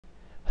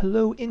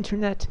Hello,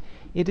 Internet.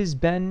 It is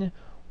Ben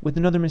with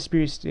another I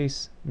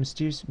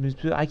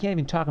can't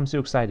even talk. I'm so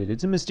excited.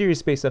 It's a Mysterious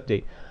Space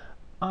update.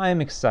 I'm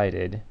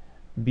excited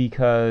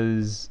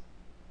because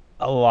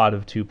a lot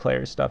of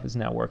two-player stuff is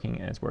now working,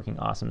 and it's working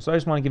awesome. So I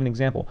just want to give an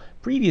example.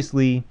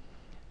 Previously,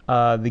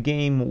 the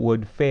game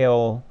would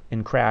fail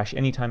and crash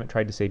anytime it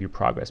tried to save your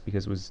progress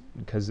because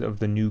of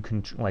the new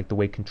like the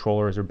way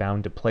controllers are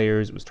bound to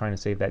players. It was trying to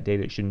save that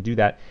data. It shouldn't do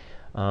that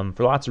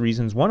for lots of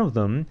reasons. One of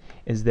them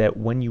is that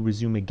when you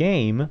resume a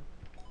game,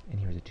 and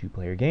here's a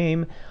two-player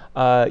game,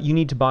 you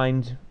need to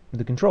bind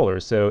the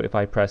controllers. So if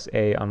I press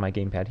A on my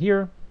gamepad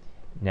here,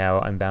 now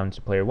I'm bound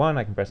to player 1.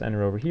 I can press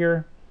enter over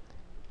here,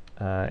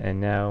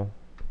 and now,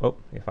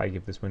 if I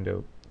give this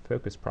window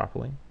focus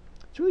properly,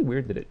 it's really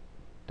weird that it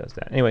does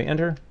that. Anyway,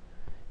 enter.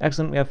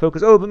 Excellent, we have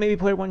focus. Oh, but maybe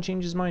player 1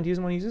 changes his mind. He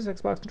doesn't want to use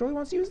this Xbox controller. He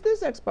wants to use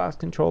this Xbox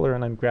controller,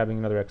 and I'm grabbing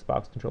another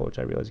Xbox controller, which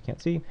I realize you can't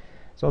see.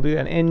 So I'll do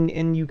that,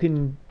 and you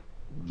can.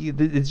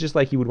 It's just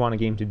like you would want a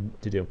game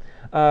to do.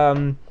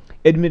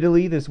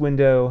 Admittedly, this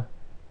window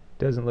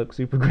doesn't look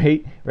super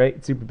great, right?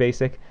 It's super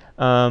basic.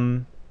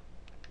 But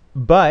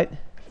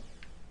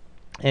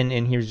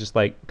here's just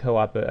like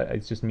co-op.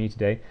 It's just me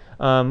today.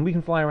 We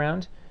can fly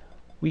around.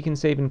 We can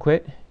save and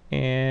quit,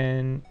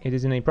 and it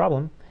isn't a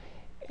problem.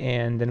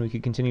 And then we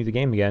could continue the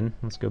game again.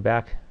 Let's go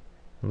back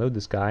and load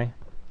this guy.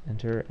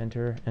 Enter,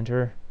 enter,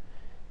 enter.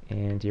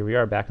 And here we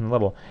are back in the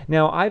level.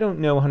 Now, I don't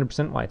know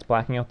 100% why it's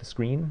blacking out the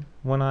screen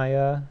when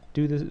I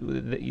do this.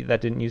 That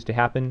didn't used to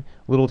happen.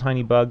 Little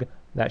tiny bug.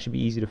 That should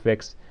be easy to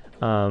fix.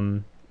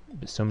 So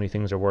many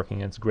things are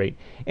working. It's great.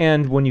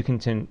 And when you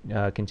continue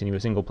a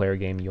single-player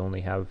game, you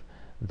only have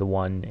the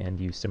one, and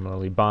you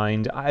similarly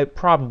bind. I'll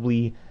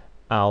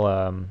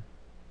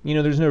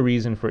there's no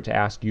reason for it to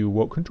ask you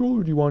what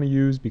controller do you want to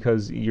use,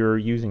 because you're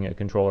using a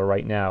controller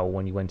right now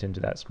when you went into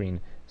that screen,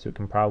 so it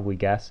can probably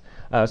guess.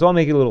 So I'll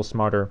make it a little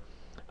smarter.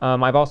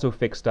 I've also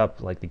fixed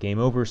up like the game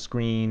over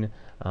screen.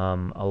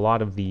 A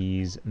lot of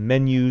these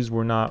menus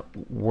were not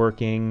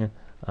working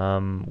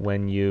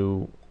when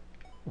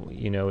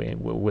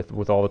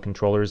with all the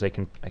controllers. I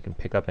can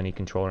pick up any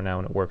controller now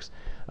and it works.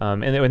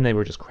 And they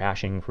were just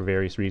crashing for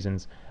various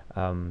reasons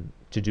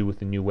to do with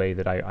the new way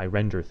that I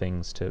render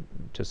things to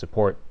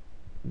support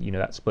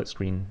that split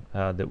screen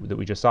that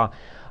we just saw.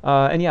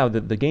 And yeah,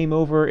 the game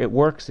over, it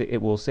works.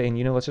 It will say,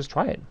 let's just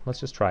try it.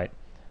 Let's just try it.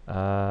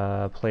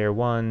 Player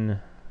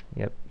 1.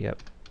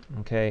 Yep.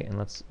 Okay, and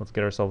let's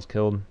get ourselves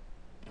killed.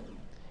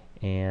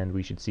 And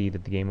we should see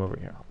that the game over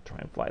here. I'll try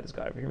and fly this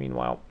guy over here.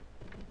 Meanwhile,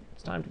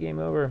 it's time to game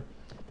over.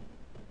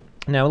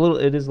 Now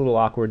it is a little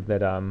awkward that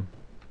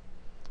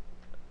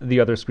the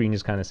other screen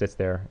just kind of sits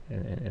there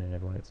and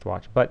everyone gets to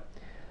watch. But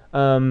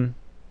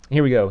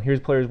here we go. Here's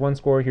players 1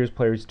 score. Here's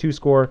players 2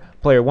 score.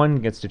 Player 1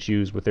 gets to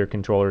choose with their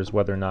controllers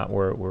whether or not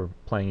we're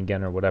playing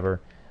again or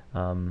whatever.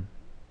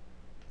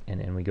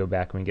 And we go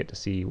back and we get to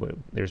see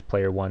there's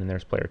player 1 and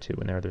there's player 2,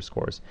 and there are their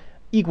scores.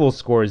 Equal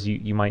scores,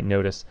 you might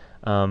notice,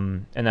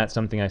 and that's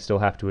something I still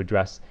have to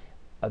address.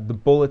 The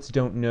bullets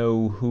don't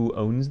know who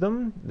owns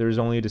them. There's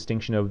only a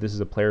distinction of this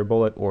is a player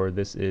bullet or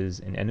this is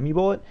an enemy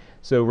bullet.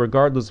 So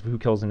regardless of who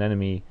kills an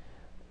enemy,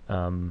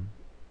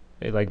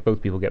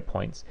 both people get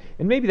points.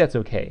 And maybe that's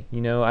okay.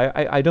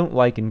 I don't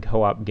like in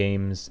co-op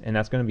games, and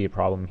that's going to be a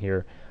problem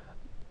here,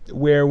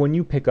 where when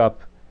you pick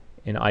up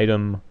an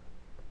item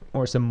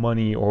or some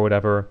money or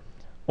whatever,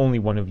 only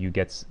one of you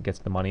gets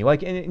the money.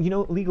 Like, and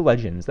League of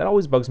Legends, that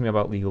always bugs me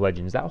about League of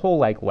Legends. That whole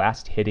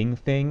last hitting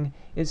thing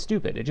is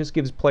stupid. It just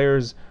gives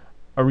players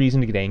a reason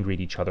to get angry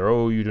at each other.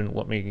 Oh, you didn't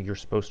let me. You're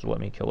supposed to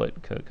let me kill it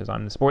because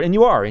I'm the sport, and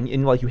you are, and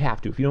you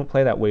have to. If you don't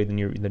play that way, then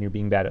you're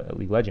being bad at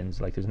League of Legends.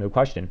 There's no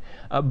question.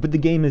 But the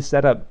game is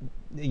set up,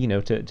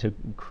 to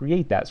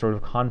create that sort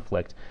of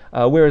conflict.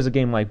 Whereas a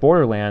game like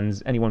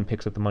Borderlands, anyone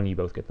picks up the money, you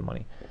both get the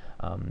money,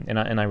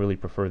 and I really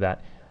prefer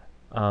that.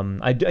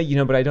 But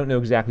I don't know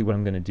exactly what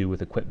I'm going to do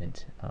with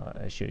equipment.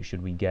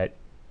 Should we get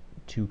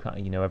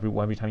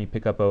every time you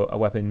pick up a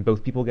weapon,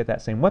 both people get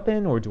that same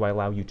weapon, or do I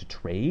allow you to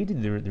trade?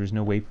 There's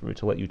no way for it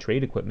to let you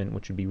trade equipment,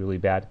 which would be really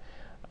bad.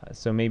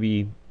 So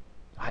maybe,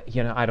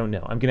 I don't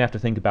know. I'm gonna have to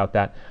think about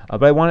that.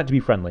 But I want it to be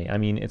friendly. I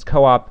mean, it's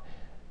co-op,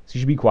 so you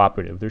should be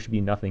cooperative. There should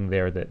be nothing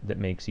there that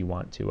makes you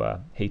want to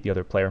hate the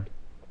other player.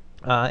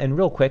 And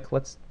real quick,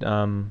 let's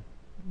I'll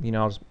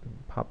just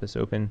pop this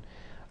open.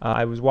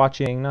 I was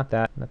watching, not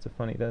that. That's a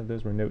funny.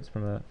 Those were notes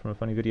from a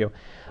funny video.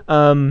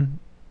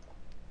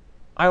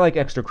 I like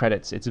Extra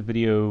Credits. It's a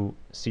video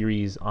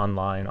series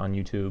online on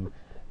YouTube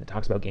that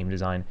talks about game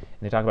design, and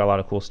they talk about a lot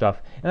of cool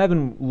stuff. And I've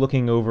been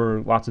looking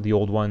over lots of the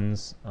old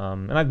ones,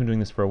 and I've been doing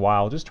this for a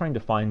while, just trying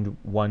to find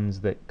ones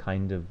that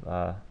kind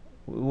of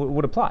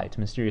would apply to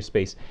Mysterious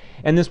Space.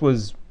 And this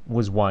was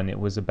one. It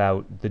was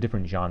about the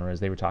different genres.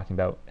 They were talking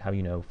about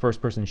how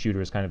first-person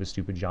shooter is kind of a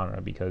stupid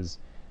genre because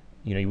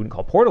you wouldn't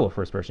call Portal a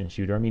first-person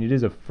shooter. I mean, it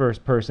is a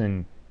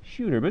first-person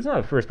shooter, but it's not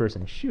a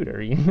first-person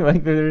shooter.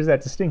 There's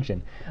that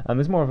distinction.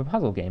 It's more of a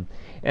puzzle game,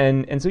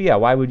 and so yeah,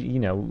 why would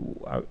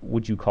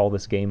would you call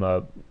this game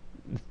a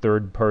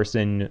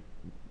third-person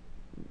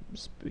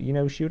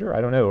shooter.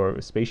 I don't know, or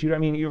a space shooter. I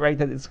mean, you're right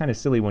that it's kind of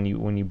silly when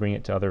you bring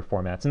it to other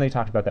formats. And they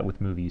talked about that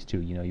with movies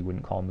too. You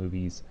wouldn't call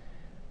movies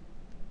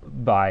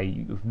by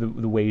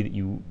the way that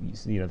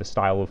the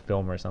style of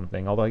film or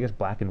something. Although I guess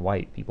black and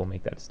white, people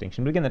make that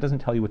distinction. But again, that doesn't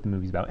tell you what the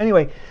movie's about.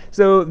 Anyway,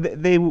 so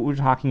they were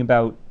talking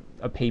about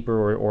a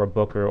paper or a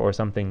book or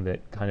something that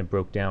kind of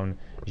broke down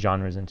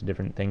genres into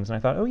different things, and I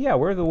thought, oh yeah,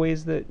 where are the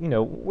ways that,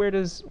 where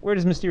does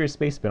Mysterious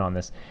Space fit on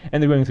this?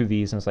 And they're going through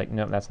these, and it's like,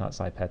 no, that's not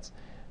Cypets,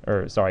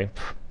 or sorry,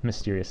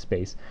 Mysterious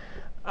Space.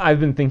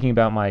 I've been thinking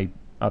about my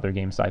other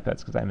game, Cypets,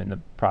 because I'm in the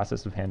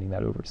process of handing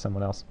that over to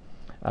someone else.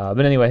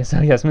 But anyway,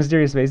 so yes,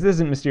 Mysterious Space. This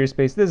isn't Mysterious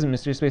Space. This isn't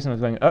Mysterious Space. And I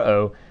was going,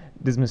 uh-oh,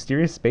 does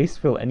Mysterious Space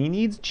fill any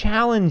needs?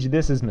 Challenge!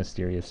 This is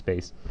Mysterious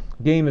Space.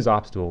 Game is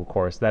Obstacle, of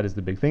course. That is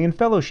the big thing. And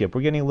Fellowship.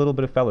 We're getting a little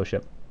bit of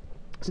Fellowship.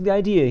 So the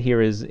idea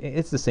here is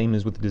it's the same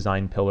as with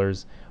design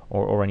pillars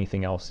or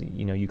anything else.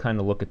 You kind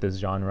of look at this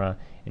genre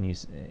and you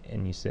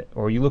say,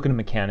 or you look at a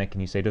mechanic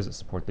and you say, does it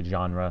support the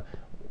genre?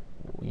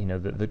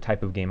 The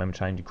type of game I'm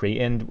trying to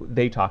create. And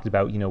they talked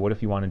about, what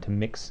if you wanted to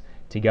mix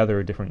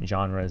together different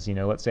genres?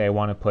 Let's say I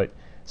want to put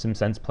some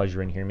sense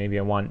pleasure in here. Maybe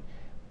I want,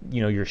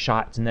 your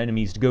shots and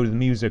enemies to go to the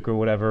music or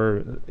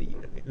whatever.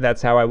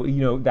 That's how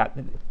that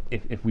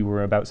if we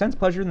were about sense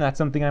pleasure, then that's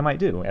something I might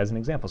do as an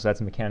example. So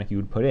that's a mechanic you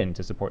would put in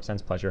to support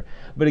sense pleasure.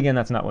 But again,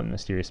 that's not what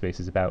Mysterious Space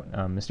is about.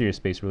 Mysterious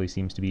Space really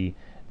seems to be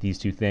these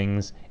two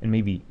things, and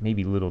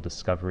maybe little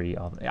discovery.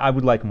 I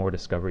would like more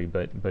discovery,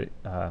 but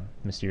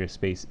Mysterious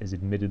Space is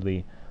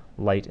admittedly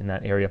light in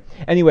that area.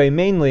 Anyway,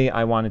 mainly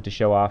I wanted to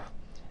show off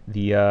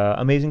the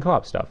amazing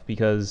co-op stuff,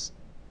 because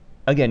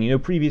again,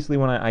 previously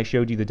when I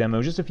showed you the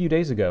demo just a few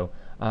days ago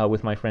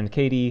with my friend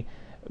Katie,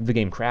 the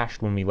game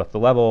crashed when we left the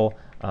level.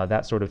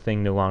 That sort of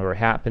thing no longer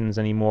happens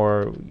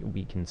anymore.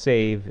 We can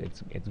save.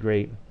 It's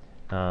great.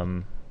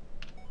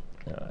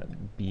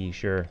 Be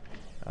sure.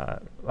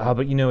 But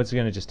it's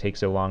going to just take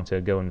so long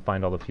to go and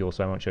find all the fuel,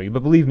 so I won't show you.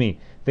 But believe me,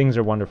 things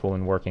are wonderful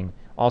and working.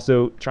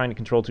 Also, trying to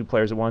control 2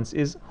 players at once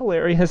is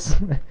hilarious.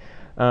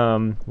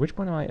 Which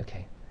one am I?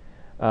 Okay.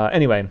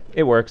 Anyway,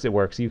 it works.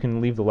 You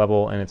can leave the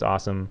level, and it's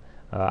awesome.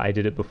 I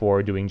did it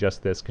before, doing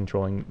just this,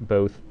 controlling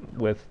both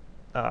with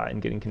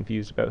and getting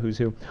confused about who's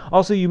who.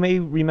 Also, you may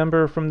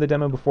remember from the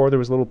demo before, there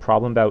was a little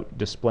problem about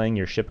displaying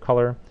your ship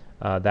color.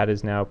 That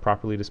is now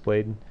properly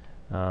displayed.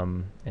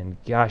 And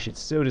gosh, it's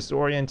so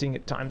disorienting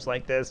at times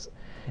like this.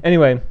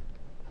 Anyway,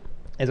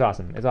 it's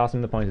awesome. It's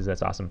awesome. The point is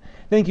that's awesome.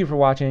 Thank you for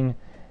watching.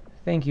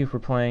 Thank you for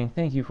playing.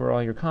 Thank you for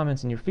all your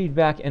comments and your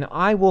feedback. And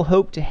I will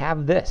hope to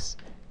have this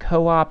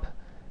co-op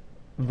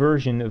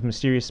version of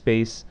Mysterious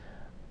Space.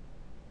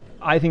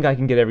 I think I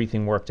can get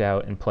everything worked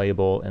out and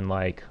playable in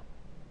like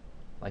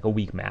a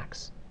week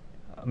max.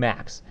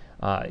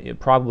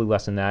 Probably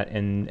less than that,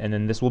 and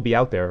then this will be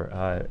out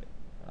there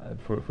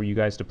for you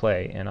guys to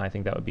play, and I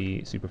think that would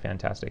be super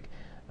fantastic.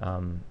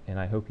 And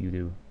I hope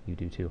you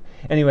do too.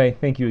 Anyway,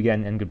 thank you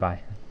again, and goodbye.